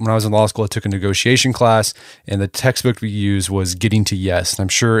earlier. When I was in law school, I took a negotiation class, and the textbook we used was Getting to Yes. And I'm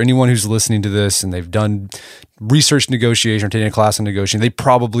sure anyone who's listening to this and they've done research negotiation or taken a class on negotiation, they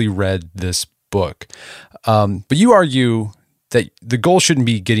probably read this book. But you argue that the goal shouldn't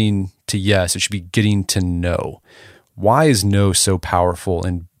be getting to yes; it should be getting to no. Why is no so powerful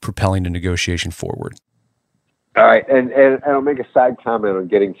in propelling the negotiation forward? All right, and I'll make a side comment on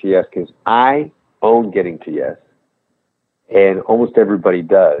Getting to Yes, because I own Getting to Yes, and almost everybody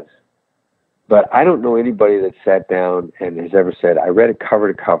does. But I don't know anybody that sat down and has ever said, "I read it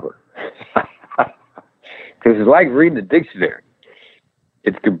cover to cover." Because it's like reading the dictionary.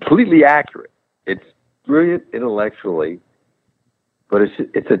 It's completely accurate. It's brilliant intellectually, but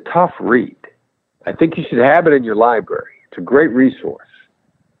it's a tough read. I think you should have it in your library. It's a great resource,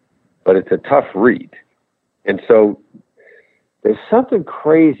 but it's a tough read. And so there's something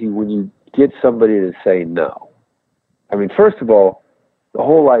crazy when you get somebody to say no. I mean, first of all, the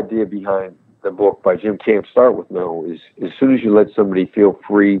whole idea behind the book by Jim Camp, Start With No, is as soon as you let somebody feel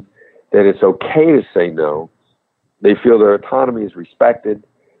free that it's okay to say no, they feel their autonomy is respected,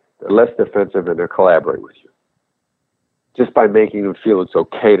 they're less defensive, and they're collaborating with you. Just by making them feel it's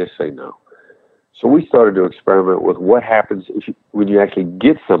okay to say no. So we started to experiment with what happens when you actually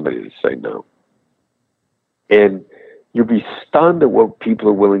get somebody to say no. And you'll be stunned at what people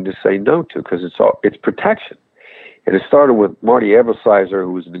are willing to say no to, because it's protection. And it started with Marty Ebersizer,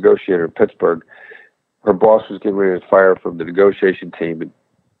 who was a negotiator in Pittsburgh. Her boss was getting ready to fire from the negotiation team, and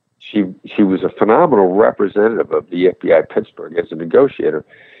she was a phenomenal representative of the FBI Pittsburgh as a negotiator,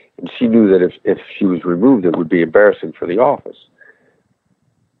 and she knew that if she was removed, it would be embarrassing for the office.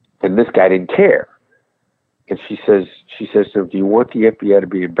 And this guy didn't care. And she says to him, "Do you want the FBI to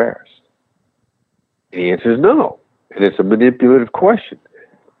be embarrassed?" And the answer is no. And it's a manipulative question.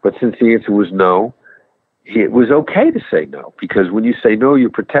 But since the answer was no, it was okay to say no, because when you say no, you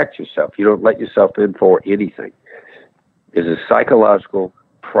protect yourself. You don't let yourself in for anything. There's a psychological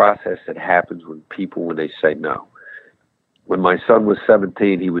process that happens when they say no. When my son was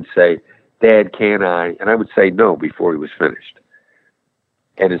 17, he would say, "Dad, can I?" And I would say no before he was finished.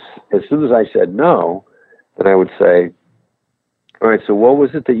 And as soon as I said no, then I would say, "All right, so what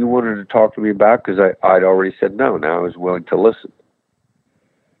was it that you wanted to talk to me about?" Because I'd already said no. Now I was willing to listen.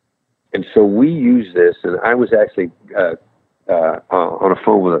 And so we use this, and I was actually on a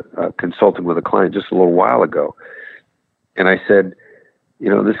phone with consulting with a client just a little while ago. And I said,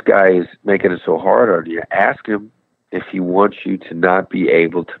 this guy is making it so hard on you. Ask him if he wants you to not be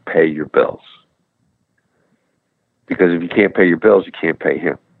able to pay your bills. Because if you can't pay your bills, you can't pay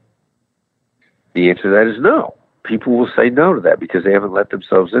him. The answer to that is no. People will say no to that because they haven't let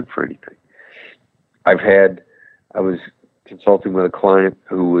themselves in for anything. I was consulting with a client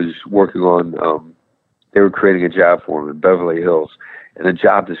who was working on, they were creating a job for him in Beverly Hills, and the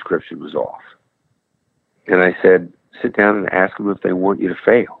job description was off. And I said, sit down and ask them if they want you to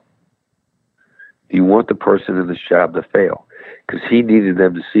fail. Do you want the person in this job to fail? Because he needed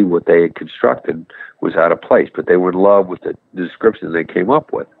them to see what they had constructed was out of place, but they were in love with the description they came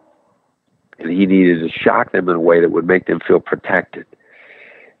up with. And he needed to shock them in a way that would make them feel protected.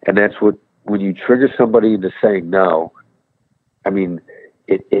 And that's when you trigger somebody into saying no,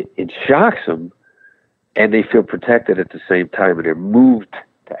 it shocks them, and they feel protected at the same time, and they're moved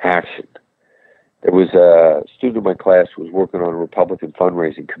to action. There was a student in my class who was working on a Republican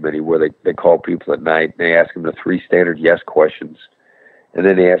fundraising committee where they call people at night, and they ask them the 3 standard yes questions, and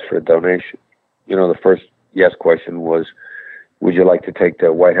then they ask for a donation. The first yes question was, would you like to take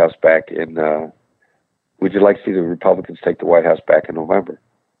the White House back would you like to see the Republicans take the White House back in November?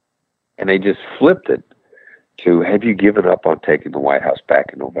 And they just flipped it to, have you given up on taking the White House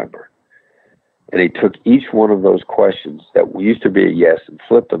back in November? And they took each one of those questions that used to be a yes and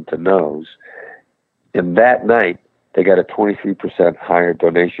flipped them to no's. And that night, they got a 23% higher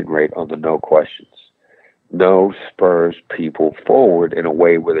donation rate on the no questions. No spurs people forward in a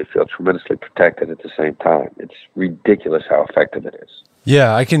way where they feel tremendously protected at the same time. It's ridiculous how effective it is.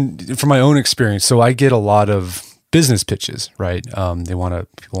 Yeah, I can, from my own experience, so I get a lot of business pitches, right? People want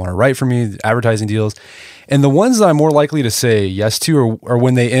to write for me, advertising deals. And the ones that I'm more likely to say yes to are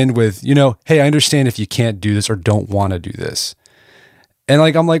when they end with, hey, I understand if you can't do this or don't want to do this. And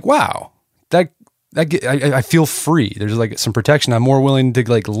I'm like, wow, I feel free. There's some protection. I'm more willing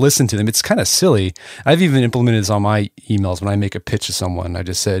to listen to them. It's kind of silly. I've even implemented this on my emails when I make a pitch to someone. I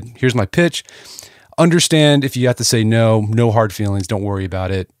just said, here's my pitch. Understand if you have to say no hard feelings, don't worry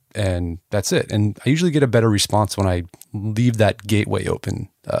about it. And that's it. And I usually get a better response when I leave that gateway open,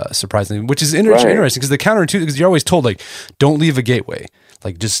 surprisingly, which is interesting because the counterintuitive, because you're always told don't leave a gateway.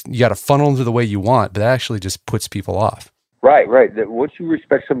 You got to funnel them to the way you want, but that actually just puts people off. Right. Once you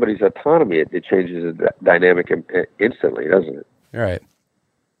respect somebody's autonomy, it changes the dynamic instantly, doesn't it? All right.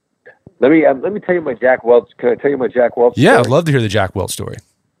 Let me tell you my Jack Welch. Can I tell you my Jack Welch story? Yeah, I'd love to hear the Jack Welch story.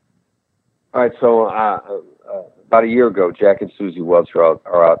 All right. So about a year ago, Jack and Susie Welch are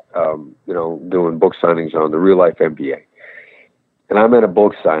out doing book signings on the Real Life MBA, and I'm at a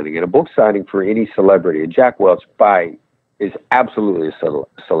book signing. And a book signing for any celebrity, and Jack Welch is absolutely a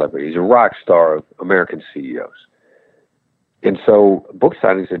celebrity. He's a rock star of American CEOs. And so book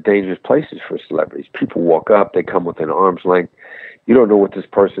signings are dangerous places for celebrities. People walk up, they come within arm's length. You don't know what this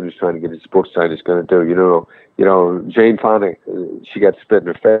person who's trying to get his book signed is going to do. You know, Jane Fonda, she got spit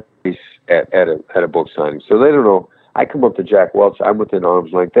in her face at a book signing. So they don't know. I come up to Jack Welch, I'm within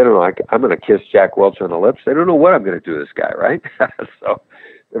arm's length. They don't know I'm going to kiss Jack Welch on the lips. They don't know what I'm going to do to this guy, right? So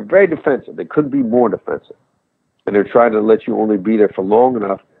they're very defensive. They couldn't be more defensive. And they're trying to let you only be there for long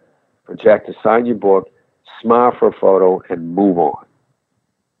enough for Jack to sign your book, smile for a photo, and move on.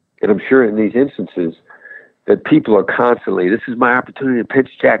 And I'm sure in these instances that people are constantly, this is my opportunity to pitch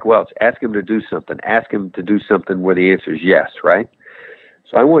Jack Welch. Ask him to do something. Ask him to do something where the answer is yes, right?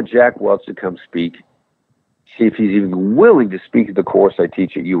 So I want Jack Welch to come speak, see if he's even willing to speak at the course I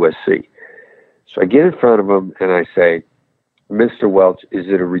teach at USC. So I get in front of him and I say, Mr. Welch, is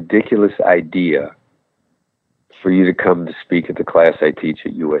it a ridiculous idea for you to come to speak at the class I teach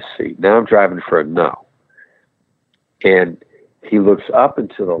at USC. Now I'm driving for a no. And he looks up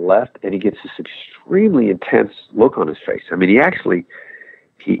and to the left, and he gets this extremely intense look on his face. I mean,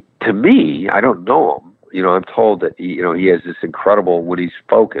 to me, I don't know him. You know, I'm told that he has this incredible, when he's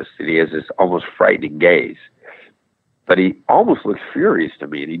focused, and he has this almost frightening gaze. But he almost looks furious to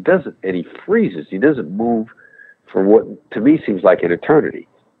me, and he freezes. He doesn't move for what to me seems like an eternity.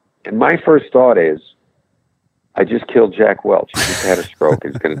 And my first thought is, I just killed Jack Welch. He just had a stroke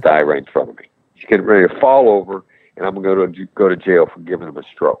and he's going to die right in front of me. He's getting ready to fall over, and I'm going to go to jail for giving him a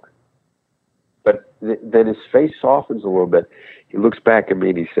stroke. But then his face softens a little bit. He looks back at me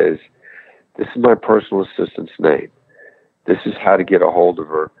and he says, this is my personal assistant's name. This is how to get a hold of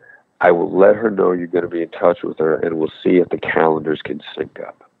her. I will let her know you're going to be in touch with her, and we'll see if the calendars can sync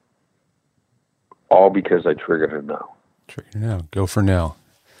up. All because I triggered her now. Trigger now. Go for now.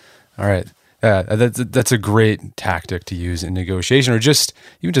 All right. That's a great tactic to use in negotiation, or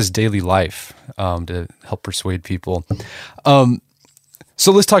even just daily life, to help persuade people.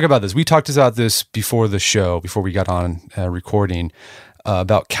 So let's talk about this. We talked about this before the show, before we got on recording,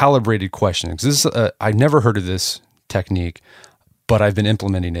 about calibrated questioning. I've never heard of this technique, but I've been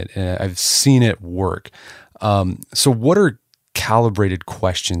implementing it and I've seen it work. So what are calibrated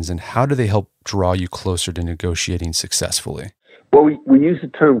questions, and how do they help draw you closer to negotiating successfully? Well, we use the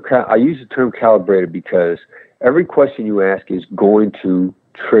term. I use the term calibrated because every question you ask is going to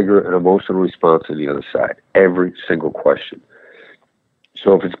trigger an emotional response on the other side. Every single question.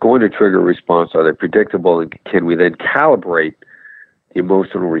 So if it's going to trigger a response, are they predictable, and can we then calibrate the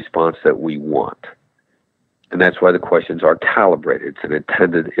emotional response that we want? And that's why the questions are calibrated. It's an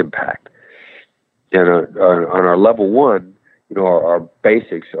intended impact. And on our level one, our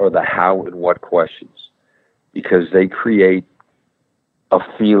basics are the how and what questions, because they create a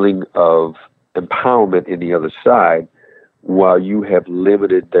feeling of empowerment in the other side while you have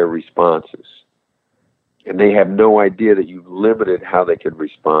limited their responses. And they have no idea that you've limited how they can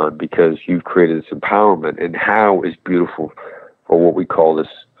respond, because you've created this empowerment. And how is beautiful for what we call this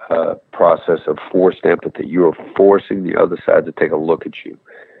process of forced empathy. You are forcing the other side to take a look at you.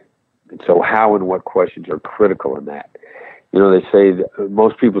 And so how and what questions are critical in that. They say,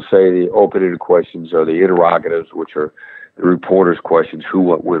 most people say the open-ended questions are the interrogatives, which are the reporter's questions: who,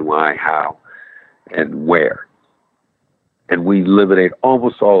 what, when, why, how, and where. And we eliminate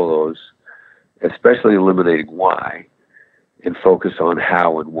almost all of those, especially eliminating why, and focus on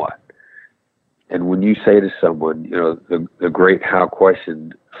how and what. And when you say to someone, the great how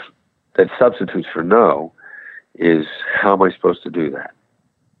question that substitutes for no is, how am I supposed to do that?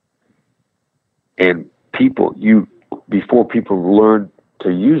 And before people learn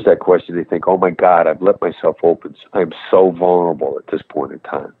to use that question, they think, oh my God, I've let myself open. I'm so vulnerable at this point in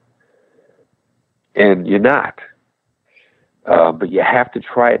time. And you're not. But you have to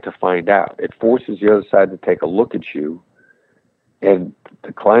try it to find out. It forces the other side to take a look at you. And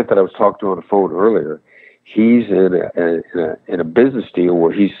the client that I was talking to on the phone earlier, he's in a business deal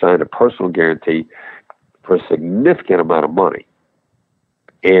where he's signed a personal guarantee for a significant amount of money.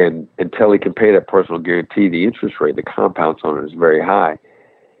 And until he can pay that personal guarantee, the interest rate, the compounds on it, is very high.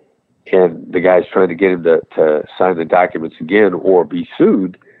 And the guy's trying to get him to sign the documents again or be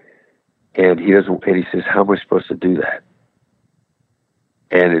sued. And he doesn't. And he says, how am I supposed to do that?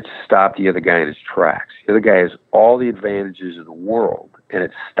 And it stopped the other guy in his tracks. The other guy has all the advantages in the world, and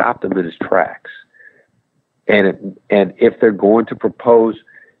it stopped him in his tracks. And if they're going to propose,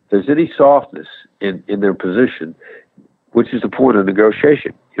 if there's any softness in their position, which is the point of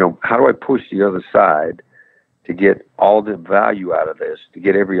negotiation. How do I push the other side to get all the value out of this, to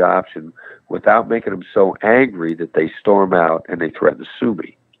get every option, without making them so angry that they storm out and they threaten to sue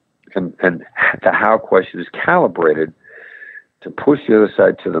me? And the how question is calibrated to push the other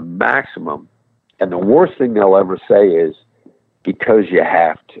side to the maximum. And the worst thing they'll ever say is, because you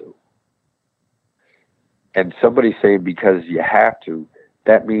have to. And somebody saying because you have to,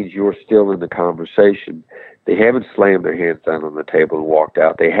 that means you're still in the conversation. They haven't slammed their hands down on the table and walked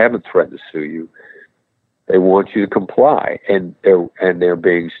out. They haven't threatened to sue you. They want you to comply, and they're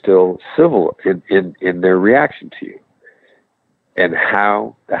being still civil in their reaction to you. And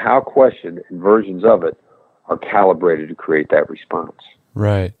the how question and versions of it are calibrated to create that response.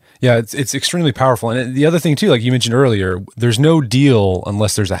 Right. Yeah, it's extremely powerful. And the other thing too, like you mentioned earlier, there's no deal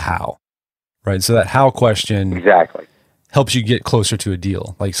unless there's a how. Right? So that how question exactly helps you get closer to a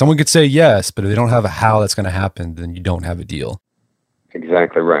deal. Like someone could say yes, but if they don't have a how that's going to happen, then you don't have a deal.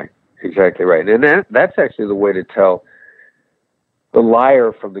 Exactly right. Exactly right. And that's actually the way to tell the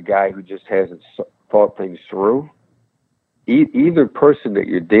liar from the guy who just hasn't thought things through. either person that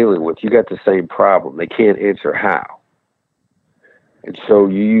you're dealing with, you got the same problem. They can't answer how. And so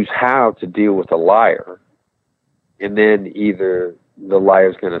you use how to deal with a liar, and then either the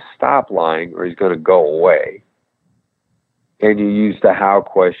liar's going to stop lying or he's going to go away. And you use the how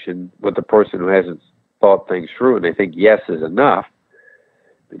question with the person who hasn't thought things through and they think yes is enough,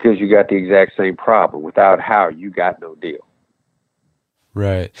 because you got the exact same problem. Without how, you got no deal.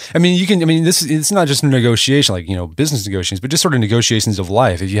 Right. I mean, it's not just a negotiation, like, business negotiations, but just sort of negotiations of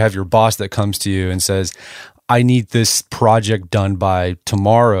life. If you have your boss that comes to you and says, I need this project done by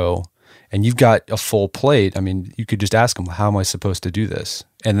tomorrow, and you've got a full plate, I mean, you could just ask them, how am I supposed to do this?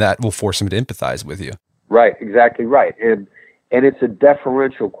 And that will force them to empathize with you. Right. Exactly right. And it's a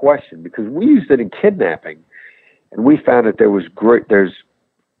deferential question, because we used it in kidnapping, and we found that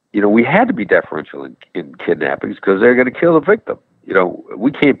we had to be deferential in kidnappings because they're going to kill the victim.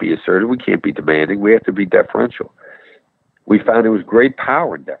 We can't be assertive. We can't be demanding. We have to be deferential. We found there was great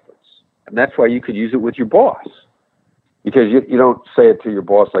power in deference. And that's why you could use it with your boss. Because you don't say it to your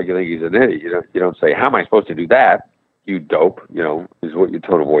boss like you think he's an idiot. You don't say, how am I supposed to do that? You dope, is what your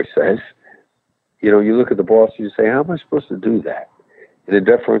tone of voice says. You look at the boss and you say, how am I supposed to do that? In a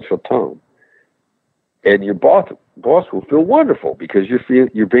deferential tone. And your boss will feel wonderful because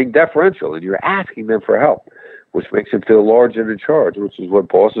you're being deferential and you're asking them for help, which makes them feel large and in charge, which is what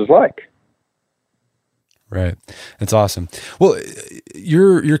bosses like. Right. That's awesome. Well,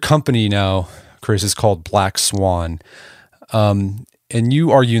 your company now, Chris, is called Black Swan. And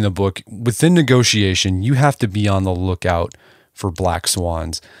you argue in the book, within negotiation, you have to be on the lookout for black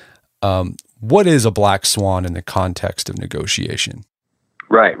swans. What is a black swan in the context of negotiation?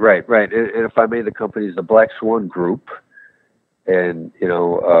 Right. And if I may, the company is the Black Swan Group. And,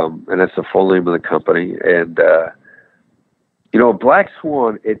 and that's the full name of the company. And, a black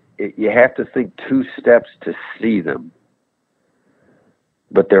swan, you have to think 2 steps to see them,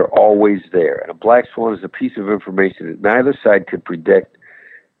 but they're always there. And a black swan is a piece of information that neither side could predict,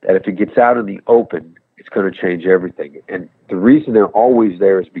 that if it gets out in the open, it's going to change everything. And the reason they're always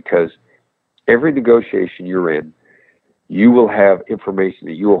there is because every negotiation you're in, you will have information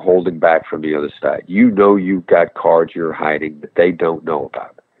that you are holding back from the other side. You've got cards you're hiding that they don't know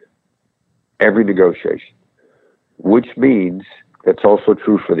about. Every negotiation. Which means that's also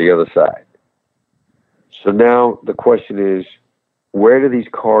true for the other side. So now the question is, where do these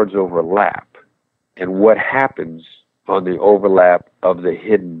cards overlap? And what happens on the overlap of the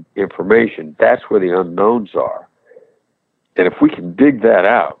hidden information? That's where the unknowns are. And if we can dig that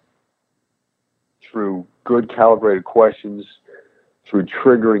out through good calibrated questions, through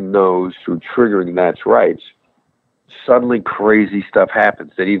triggering no's, through triggering that's rights, suddenly crazy stuff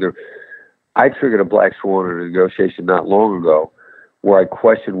happens. That either I triggered a black swan in a negotiation not long ago where I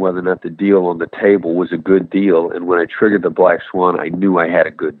questioned whether or not the deal on the table was a good deal. And when I triggered the black swan, I knew I had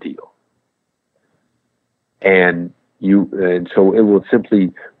a good deal. And so it will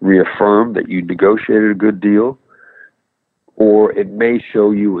simply reaffirm that you negotiated a good deal, or it may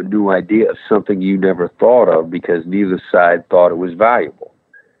show you a new idea of something you never thought of because neither side thought it was valuable.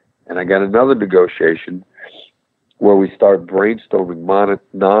 And I got another negotiation where we start brainstorming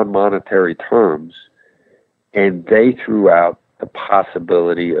non-monetary terms, and they threw out the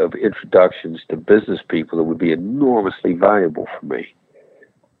possibility of introductions to business people that would be enormously valuable for me.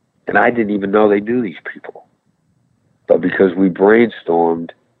 And I didn't even know they knew these people. But because we brainstormed,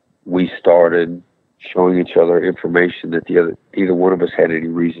 we started showing each other information that either one of us had any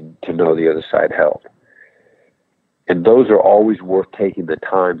reason to know the other side held. And those are always worth taking the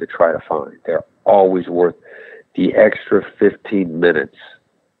time to try to find. They're always worth the extra 15 minutes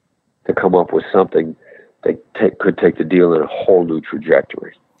to come up with something that could take the deal in a whole new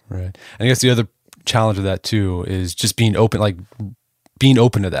trajectory. Right. And I guess the other challenge of that too is just being open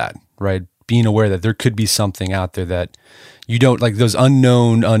to that, right? Being aware that there could be something out there that you don't, like those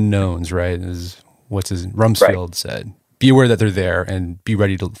unknowns, right? Is Rumsfeld said. Be aware that they're there and be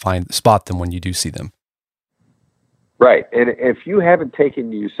ready to spot them when you do see them. Right. And if you haven't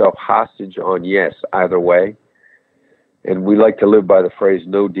taken yourself hostage on yes either way, and we like to live by the phrase,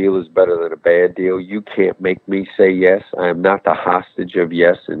 no deal is better than a bad deal. You can't make me say yes. I am not the hostage of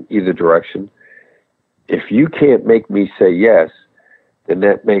yes in either direction. If you can't make me say yes, then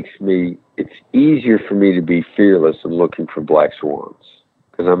that makes it's easier for me to be fearless in looking for black swans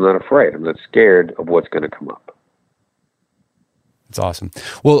because I'm not afraid. I'm not scared of what's going to come up. That's awesome.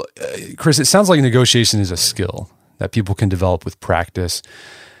 Well, Chris, it sounds like negotiation is a skill that people can develop with practice.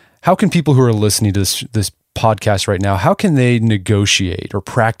 How can people who are listening to this podcast right now, how can they negotiate or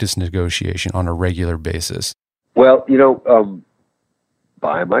practice negotiation on a regular basis? Well,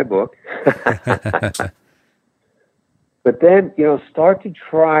 buy my book. But then, start to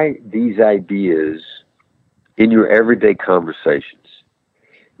try these ideas in your everyday conversations.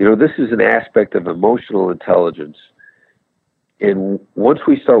 This is an aspect of emotional intelligence. And once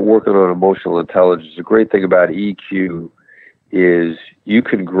we start working on emotional intelligence, the great thing about EQ is you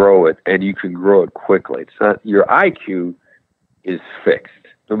can grow it, and you can grow it quickly. It's not, your IQ is fixed.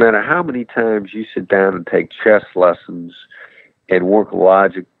 No matter how many times you sit down and take chess lessons and work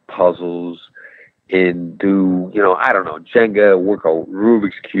logic puzzles and do, Jenga, work a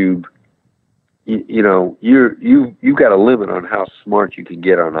Rubik's Cube, you've got a limit on how smart you can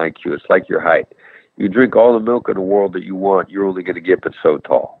get on IQ. It's like your height. You drink all the milk in the world that you want, you're only going to get but so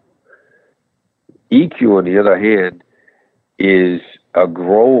tall. EQ, on the other hand, is a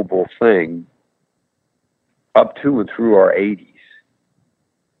growable thing up to and through our 80s.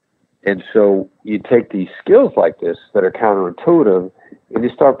 And so you take these skills like this that are counterintuitive and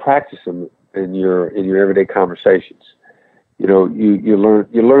you start practicing in your everyday conversations. You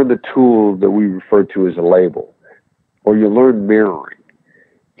learn the tool that we refer to as a label, or you learn mirroring.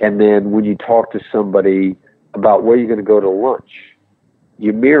 And then when you talk to somebody about where you're going to go to lunch,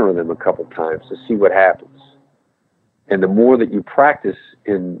 you mirror them a couple times to see what happens. And the more that you practice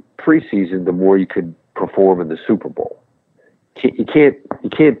in preseason, the more you could perform in the Super Bowl. You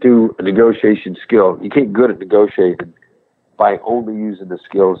can't do a negotiation skill. You can't get good at negotiating by only using the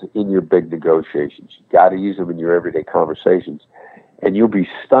skills in your big negotiations. You got to use them in your everyday conversations, and you'll be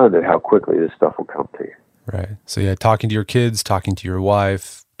stunned at how quickly this stuff will come to you. Right. So yeah, talking to your kids, talking to your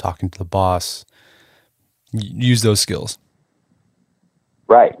wife, talking to the boss, use those skills.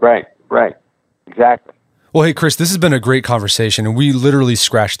 Right. Exactly. Well, hey, Chris, this has been a great conversation, and we literally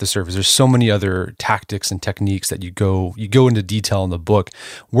scratched the surface. There's so many other tactics and techniques that you go into detail in the book.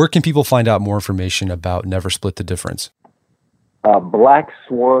 Where can people find out more information about Never Split the Difference?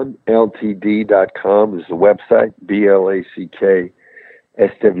 BlackSwanLTD.com is the website, BlackSwan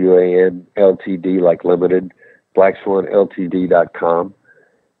LTD, like limited, BlackSwanLTD.com.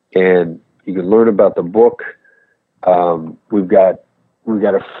 And you can learn about the book. We've got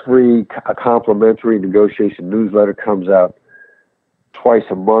a free, complimentary negotiation newsletter comes out twice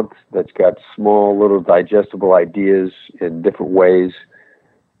a month that's got small little digestible ideas in different ways.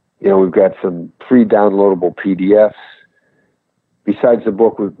 We've got some free downloadable PDFs. Besides the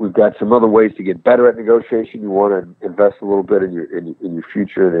book, we've got some other ways to get better at negotiation. You want to invest a little bit in your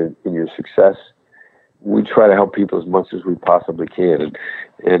future and in your success. We try to help people as much as we possibly can,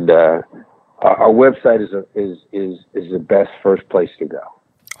 and our website is the best first place to go.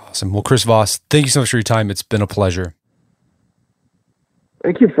 Awesome. Well, Chris Voss, thank you so much for your time. It's been a pleasure.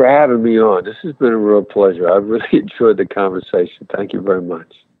 Thank you for having me on. This has been a real pleasure. I've really enjoyed the conversation. Thank you very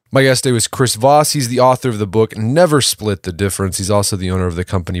much. My guest today was Chris Voss. He's the author of the book Never Split the Difference. He's also the owner of the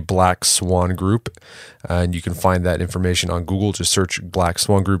company Black Swan Group. And you can find that information on Google. Just search Black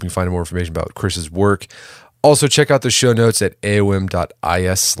Swan Group. You can find more information about Chris's work. Also, check out the show notes at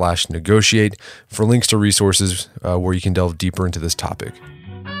aom.is/negotiate for links to resources where you can delve deeper into this topic.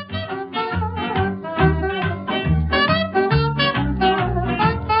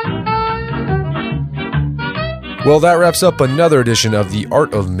 Well, that wraps up another edition of the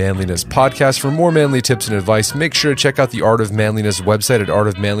Art of Manliness podcast. For more manly tips and advice, make sure to check out the Art of Manliness website at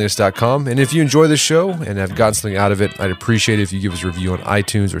artofmanliness.com. And if you enjoy the show and have gotten something out of it, I'd appreciate it if you give us a review on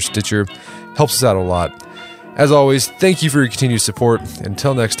iTunes or Stitcher. Helps us out a lot. As always, thank you for your continued support.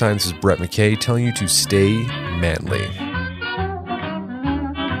 Until next time, this is Brett McKay telling you to stay manly.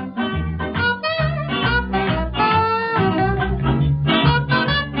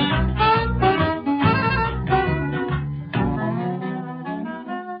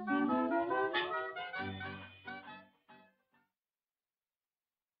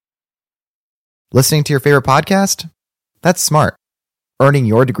 Listening to your favorite podcast? That's smart. Earning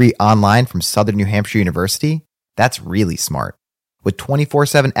your degree online from Southern New Hampshire University? That's really smart. With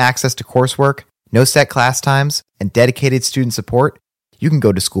 24/7 access to coursework, no set class times, and dedicated student support, you can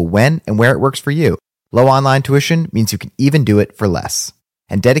go to school when and where it works for you. Low online tuition means you can even do it for less.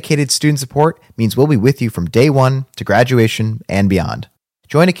 And dedicated student support means we'll be with you from day one to graduation and beyond.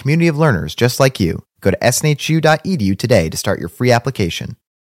 Join a community of learners just like you. Go to snhu.edu today to start your free application.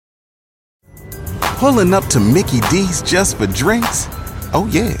 Pulling up to Mickey D's just for drinks? Oh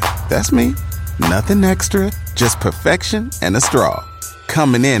yeah, that's me. Nothing extra, just perfection and a straw.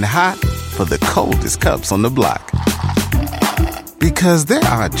 Coming in hot for the coldest cups on the block. Because there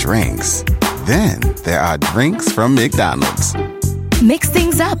are drinks. Then there are drinks from McDonald's. Mix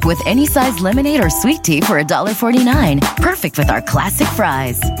things up with any size lemonade or sweet tea for $1.49. Perfect with our classic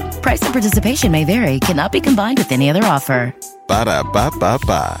fries. Price and participation may vary. Cannot be combined with any other offer.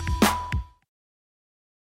 Ba-da-ba-ba-ba.